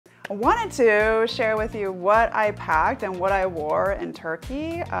I wanted to share with you what I packed and what I wore in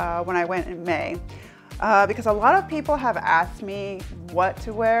Turkey when I went in May. Because a lot of people have asked me what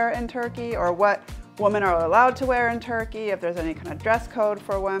to wear in Turkey or what women are allowed to wear in Turkey, if there's any kind of dress code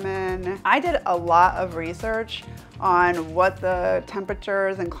for women. I did a lot of research on what the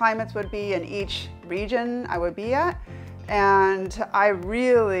temperatures and climates would be in each region I would be at. And I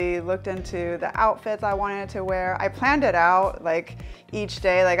really looked into the outfits I wanted to wear. I planned it out like each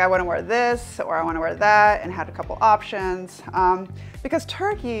day, like I want to wear this or I want to wear that, and had a couple options. Because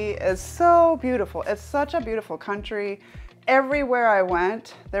Turkey is so beautiful. It's such a beautiful country. Everywhere I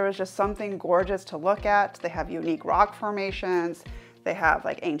went, there was just something gorgeous to look at. They have unique rock formations. They have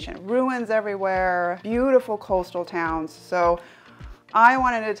like ancient ruins everywhere, beautiful coastal towns. So I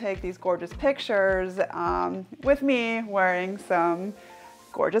wanted to take these gorgeous pictures with me wearing some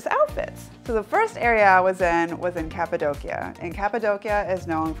gorgeous outfits. So the first area I was in Cappadocia. And Cappadocia is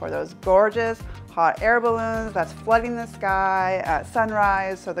known for those gorgeous hot air balloons that's flooding the sky at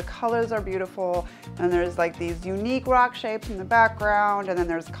sunrise. So the colors are beautiful. And there's like these unique rock shapes in the background. And then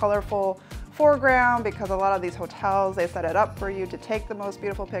there's colorful foreground because a lot of these hotels, they set it up for you to take the most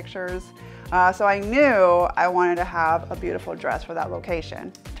beautiful pictures. So I knew I wanted to have a beautiful dress for that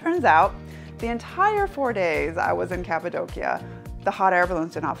location. Turns out the entire 4 days I was in Cappadocia, the hot air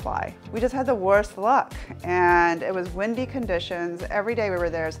balloons did not fly. We just had the worst luck, and it was windy conditions every day we were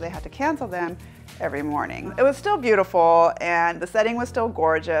there, so they had to cancel them every morning. It was still beautiful and the setting was still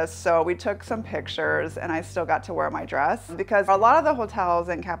gorgeous, so we took some pictures and I still got to wear my dress because a lot of the hotels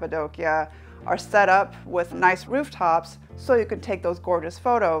in Cappadocia are set up with nice rooftops so you can take those gorgeous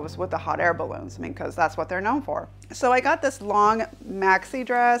photos with the hot air balloons, because that's what they're known for. So I got this long maxi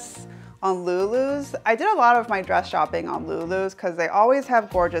dress on Lulu's. I did a lot of my dress shopping on Lulu's because they always have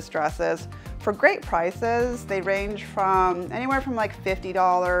gorgeous dresses for great prices. They range from anywhere from like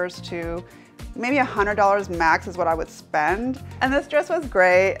 $50 to maybe $100 max is what I would spend. And this dress was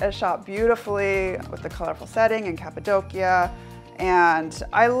great. It shot beautifully with the colorful setting in Cappadocia. And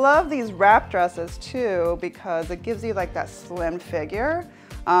I love these wrap dresses too because it gives you like that slim figure.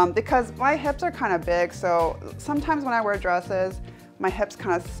 Because my hips are kind of big, so sometimes when I wear dresses, my hips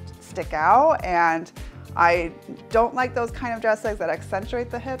kind of stick out, and I don't like those kind of dresses that accentuate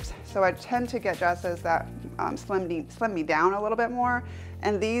the hips. So I tend to get dresses that slim me down a little bit more.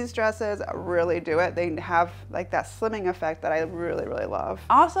 And these dresses really do it. They have like that slimming effect that I really, really love.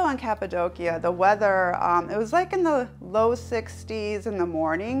 Also in Cappadocia, the weather, it was like in the low 60s in the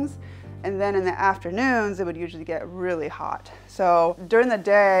mornings. And then in the afternoons, it would usually get really hot. So during the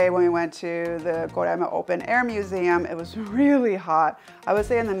day, when we went to the Goreme Open Air Museum, it was really hot. I would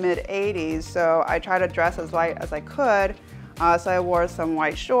say in the mid 80s. So I tried to dress as light as I could. So I wore some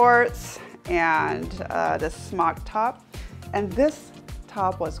white shorts and this smock top. And this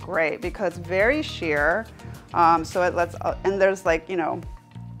top was great because very sheer. So it lets, and there's like, you know,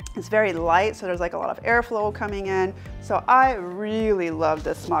 it's very light, so there's like a lot of airflow coming in. So I really love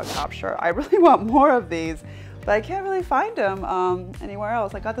this smock top shirt. I really want more of these, but I can't really find them anywhere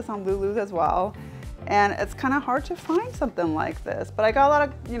else. I got this on Lulu's as well. And it's kind of hard to find something like this, but I got a lot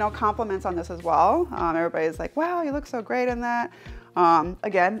of, you know, compliments on this as well. Everybody's like, wow, you look so great in that.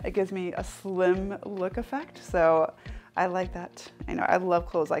 Again, it gives me a slim look effect. So I like that. I love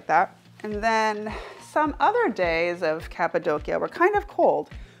clothes like that. And then some other days of Cappadocia were kind of cold.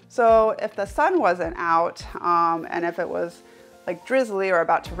 So if the sun wasn't out and if it was like drizzly or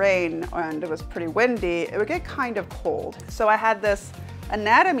about to rain and it was pretty windy, it would get kind of cold. So I had this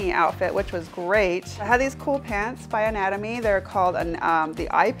Anatomy outfit, which was great. I had these cool pants by Anatomy. They're called the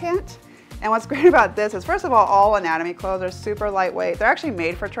eye pant. And what's great about this is, first of all Anatomy clothes are super lightweight. They're actually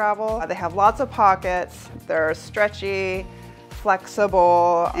made for travel. They have lots of pockets. They're stretchy,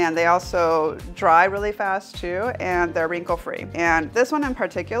 flexible, and they also dry really fast too, and they're wrinkle free. And this one in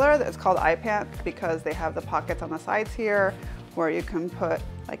particular is called eye pant because they have the pockets on the sides here where you can put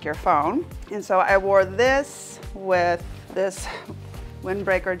like your phone. And so I wore this with this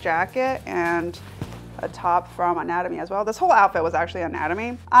windbreaker jacket and a top from Anatomy as well. This whole outfit was actually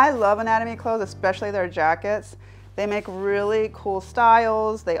Anatomy. I love Anatomy clothes, especially their jackets. They make really cool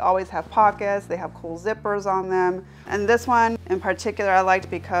styles. They always have pockets. They have cool zippers on them. And this one in particular I liked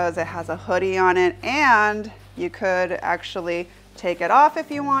because it has a hoodie on it, and you could actually take it off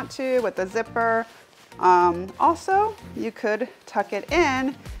if you want to with the zipper. Also, you could tuck it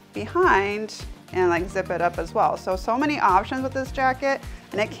in behind and like zip it up as well. So many options with this jacket,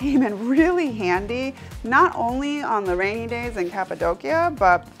 and it came in really handy, not only on the rainy days in Cappadocia,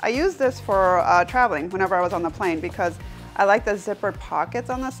 but I used this for traveling whenever I was on the plane because I like the zippered pockets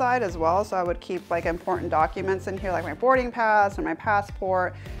on the side as well, so I would keep like important documents in here, like my boarding pass or my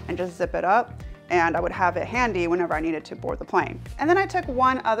passport, and just zip it up. And I would have it handy whenever I needed to board the plane. And then I took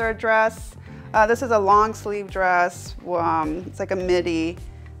one other dress. This is a long sleeve dress. It's like a midi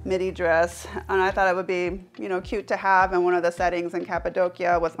dress, and I thought it would be, you know, cute to have in one of the settings in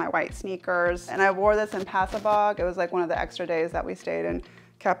Cappadocia with my white sneakers. And I wore this in Pasabog. It was like one of the extra days that we stayed in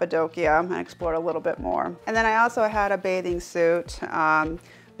Cappadocia and explored a little bit more. And then I also had a bathing suit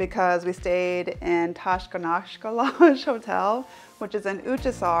because we stayed in Taşkınakşi Hotel, which is an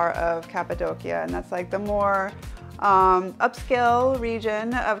Uçhisar of Cappadocia, and that's like the more upscale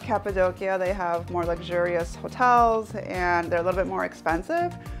region of Cappadocia. They have more luxurious hotels and they're a little bit more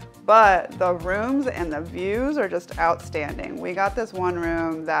expensive, but the rooms and the views are just outstanding. We got this one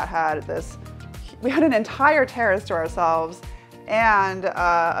room that had we had an entire terrace to ourselves and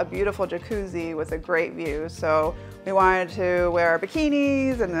a beautiful jacuzzi with a great view. So we wanted to wear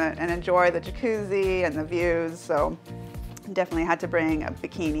bikinis and enjoy the jacuzzi and the views. So definitely had to bring a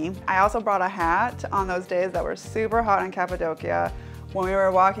bikini. I also brought a hat on those days that were super hot in Cappadocia. When we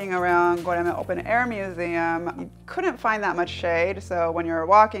were walking around Göreme Open Air Museum, you couldn't find that much shade. So when you were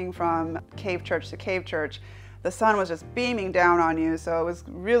walking from cave church to cave church, the sun was just beaming down on you. So it was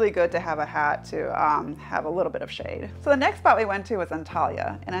really good to have a hat to have a little bit of shade. So the next spot we went to was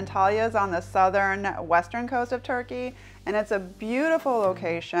Antalya. And Antalya is on the southern western coast of Turkey. And it's a beautiful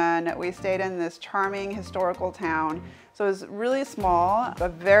location. We stayed in this charming historical town. So it was really small,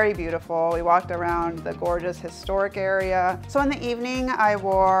 but very beautiful. We walked around the gorgeous historic area. So in the evening, I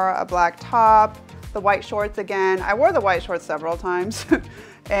wore a black top, the white shorts again. I wore the white shorts several times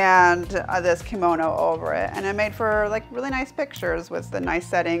and this kimono over it. And it made for like really nice pictures with the nice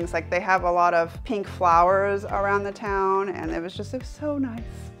settings. Like they have a lot of pink flowers around the town and it was so nice.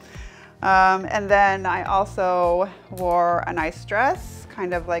 And then I also wore a nice dress,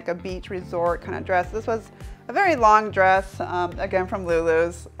 kind of like a beach resort kind of dress. This was a very long dress, again from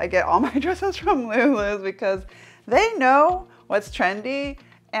Lulu's. I get all my dresses from Lulu's because they know what's trendy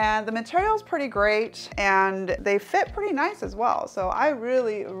and the material's pretty great and they fit pretty nice as well. So I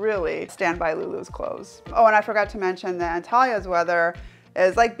really stand by Lulu's clothes. Oh, and I forgot to mention that Antalya's weather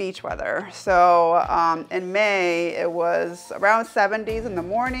is like beach weather. So in May, it was around 70s in the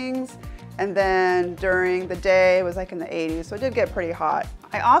mornings, and then during the day, it was like in the 80s, so it did get pretty hot.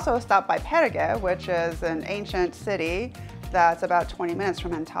 I also stopped by Perige, which is an ancient city that's about 20 minutes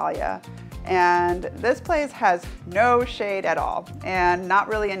from Antalya. And this place has no shade at all and not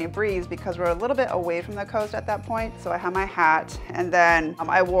really any breeze because we're a little bit away from the coast at that point. So I have my hat and then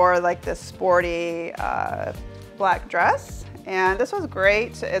I wore like this sporty black dress. And this was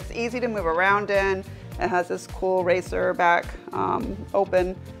great. It's easy to move around in. It has this cool racer back,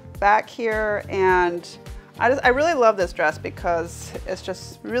 open back here. And I really love this dress because it's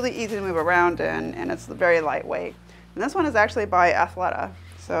just really easy to move around in and it's very lightweight. And this one is actually by Athleta.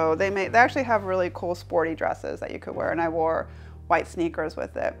 So they actually have really cool sporty dresses that you could wear, and I wore white sneakers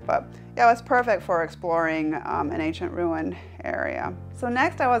with it. But yeah, it was perfect for exploring an ancient ruin area. So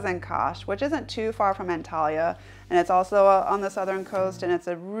next I was in Kaş, which isn't too far from Antalya, and it's also on the southern coast, and it's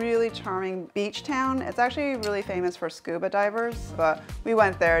a really charming beach town. It's actually really famous for scuba divers, but we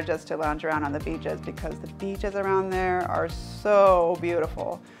went there just to lounge around on the beaches because the beaches around there are so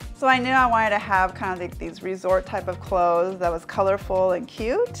beautiful. So I knew I wanted to have kind of like these resort type of clothes that was colorful and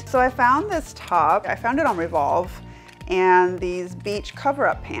cute. So I found this top. I found it on Revolve, and these beach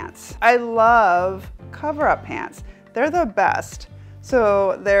cover-up pants. I love cover-up pants. They're the best.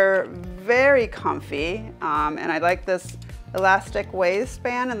 So they're very comfy, and I like this elastic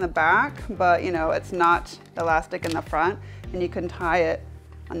waistband in the back, but you know, it's not elastic in the front, and you can tie it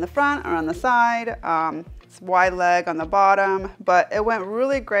on the front or on the side. It's wide leg on the bottom, but it went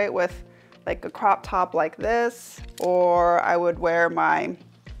really great with like a crop top like this, or I would wear my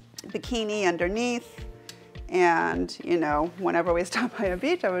bikini underneath. And you know, whenever we stop by a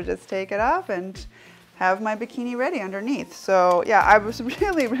beach, I would just take it off and have my bikini ready underneath. So yeah, I was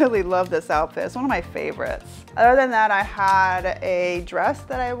really love this outfit. It's one of my favorites. Other than that, I had a dress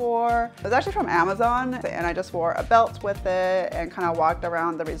that I wore. It was actually from Amazon, and I just wore a belt with it and kind of walked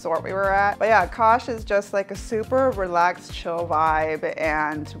around the resort we were at. But yeah, Kaş is just like a super relaxed, chill vibe,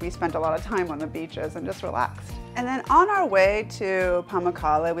 and we spent a lot of time on the beaches and just relaxed. And then on our way to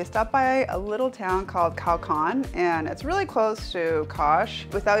Pamukkale, we stopped by a little town called Kalkan, and it's really close to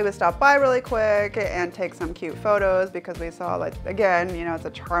Kaş. We thought we would stop by really quick and take some cute photos because we saw, like, again, you know, it's a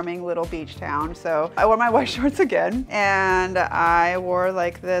charming little beach town. So I wore my white shorts again, and I wore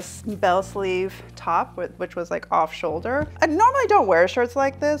like this bell sleeve top, which was like off shoulder. I normally don't wear shirts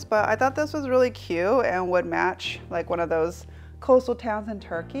like this, but I thought this was really cute and would match like one of those coastal towns in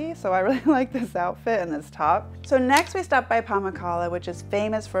Turkey, so I really like this outfit and this top. So next we stopped by Pamukkale, which is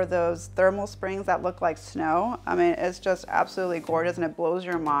famous for those thermal springs that look like snow. I mean, it's just absolutely gorgeous, and it blows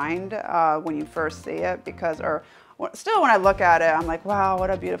your mind when you first see it, because, or still when I look at it, I'm like, wow,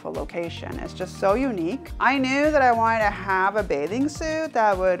 what a beautiful location. It's just so unique. I knew that I wanted to have a bathing suit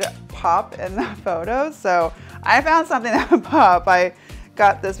that would pop in the photos, so I found something that would pop. I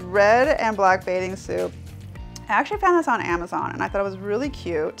got this red and black bathing suit. I actually found this on Amazon and I thought it was really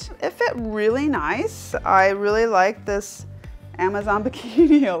cute. It fit really nice. I really liked this Amazon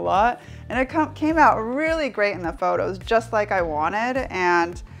bikini a lot, and it came out really great in the photos, just like I wanted.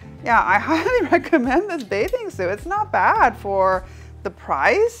 And yeah, I highly recommend this bathing suit. It's not bad for the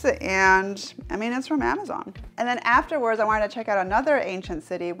price, and I mean, it's from Amazon. And then afterwards, I wanted to check out another ancient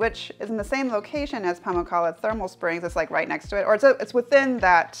city, which is in the same location as Pamukkale Thermal Springs. It's like right next to it, or it's within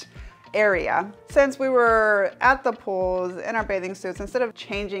that area. Since we were at the pools in our bathing suits, instead of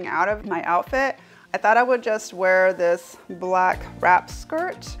changing out of my outfit, I thought I would just wear this black wrap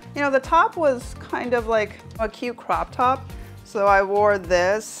skirt. You know, the top was kind of like a cute crop top, so I wore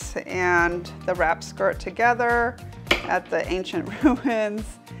this and the wrap skirt together at the ancient ruins.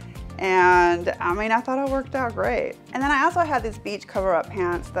 And I mean, I thought it worked out great. And then I also had these beach cover-up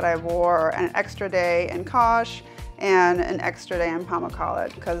pants that I wore an extra day in Kaş and an extra day in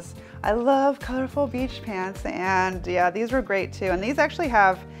Pamukkale, because I love colorful beach pants, and yeah, these were great too. And these actually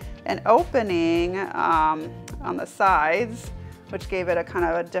have an opening on the sides, which gave it a kind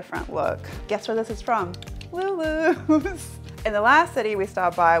of a different look. Guess where this is from? Lulu's. And the last city we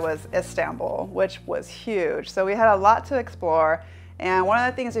stopped by was Istanbul, which was huge. So we had a lot to explore. And one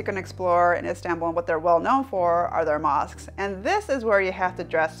of the things you can explore in Istanbul and what they're well known for are their mosques. And this is where you have to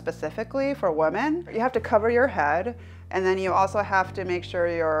dress specifically for women. You have to cover your head, and then you also have to make sure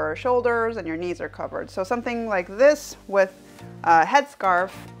your shoulders and your knees are covered. So something like this with a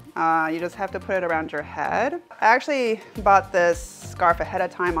headscarf, you just have to put it around your head. I actually bought this scarf ahead of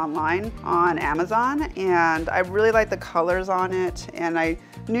time online on Amazon, and I really like the colors on it, and I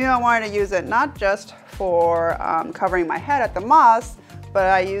knew I wanted to use it not just for covering my head at the mosque, but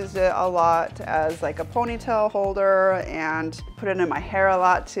I used it a lot as like a ponytail holder and put it in my hair a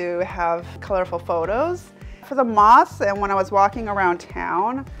lot to have colorful photos. For the mosque, and when I was walking around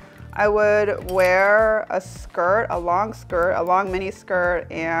town, I would wear a skirt, a long mini skirt,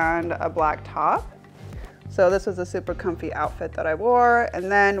 and a black top. So this was a super comfy outfit that I wore.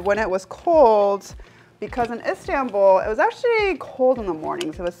 And then when it was cold, because in Istanbul, it was actually cold in the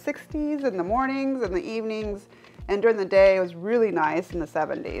mornings. It was 60s in the mornings and the evenings, and during the day, it was really nice in the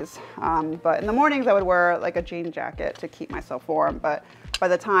 70s. But in the mornings, I would wear like a jean jacket to keep myself warm. But by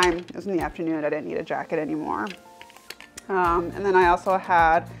the time it was in the afternoon, I didn't need a jacket anymore. And then I also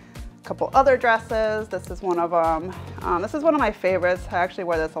had a couple other dresses. This is one of them. This is one of my favorites. I actually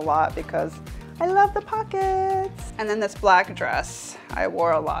wear this a lot because I love the pockets. And then this black dress I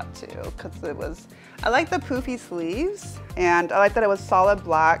wore a lot too, because I like the poofy sleeves, and I like that it was solid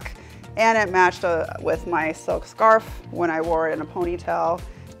black, and it matched with my silk scarf when I wore it in a ponytail.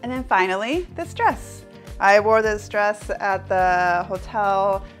 And then finally, this dress. I wore this dress at the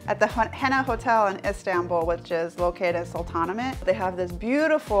hotel, at the Henna Hotel in Istanbul, which is located in Sultanahmet. They have this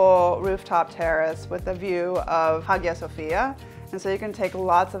beautiful rooftop terrace with a view of Hagia Sophia. And so you can take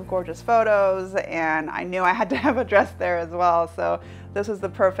lots of gorgeous photos, and I knew I had to have a dress there as well. So this was the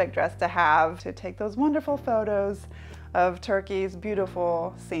perfect dress to have to take those wonderful photos of Turkey's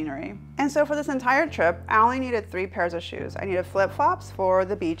beautiful scenery. And so for this entire trip, I only needed 3 pairs of shoes. I needed flip-flops for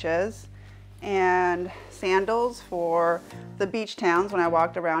the beaches, and sandals for the beach towns when I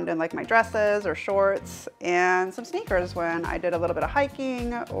walked around in like my dresses or shorts, and some sneakers when I did a little bit of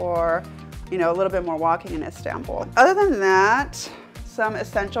hiking or, you know, a little bit more walking in Istanbul. Other than that, some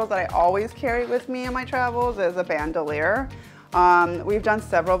essentials that I always carry with me in my travels is a bandolier. We've done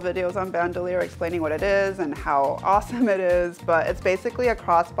several videos on bandolier explaining what it is and how awesome it is, but it's basically a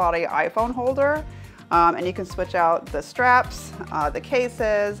crossbody iPhone holder, and you can switch out the straps, the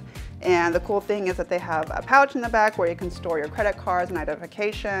cases, And the cool thing is that they have a pouch in the back where you can store your credit cards and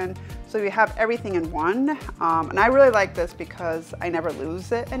identification. So you have everything in one. And I really like this because I never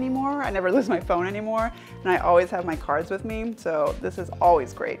lose it anymore. I never lose my phone anymore. And I always have my cards with me. So this is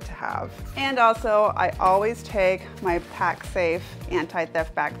always great to have. And also I always take my PackSafe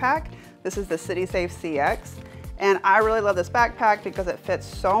anti-theft backpack. This is the CitySafe CX. And I really love this backpack because it fits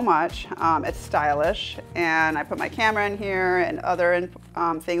so much. It's stylish, and I put my camera in here and other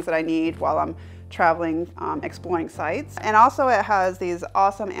things that I need while I'm traveling, exploring sites. And also it has these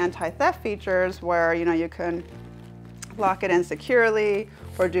awesome anti-theft features where you can lock it in securely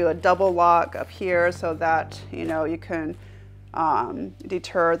or do a double lock up here so that you can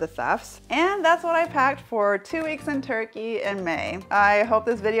deter the thefts. And that's what I packed for 2 weeks in Turkey in May. I hope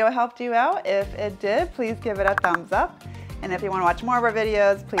this video helped you out. If it did, please give it a thumbs up. And if you want to watch more of our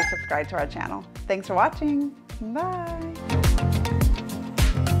videos, please subscribe to our channel. Thanks for watching. Bye.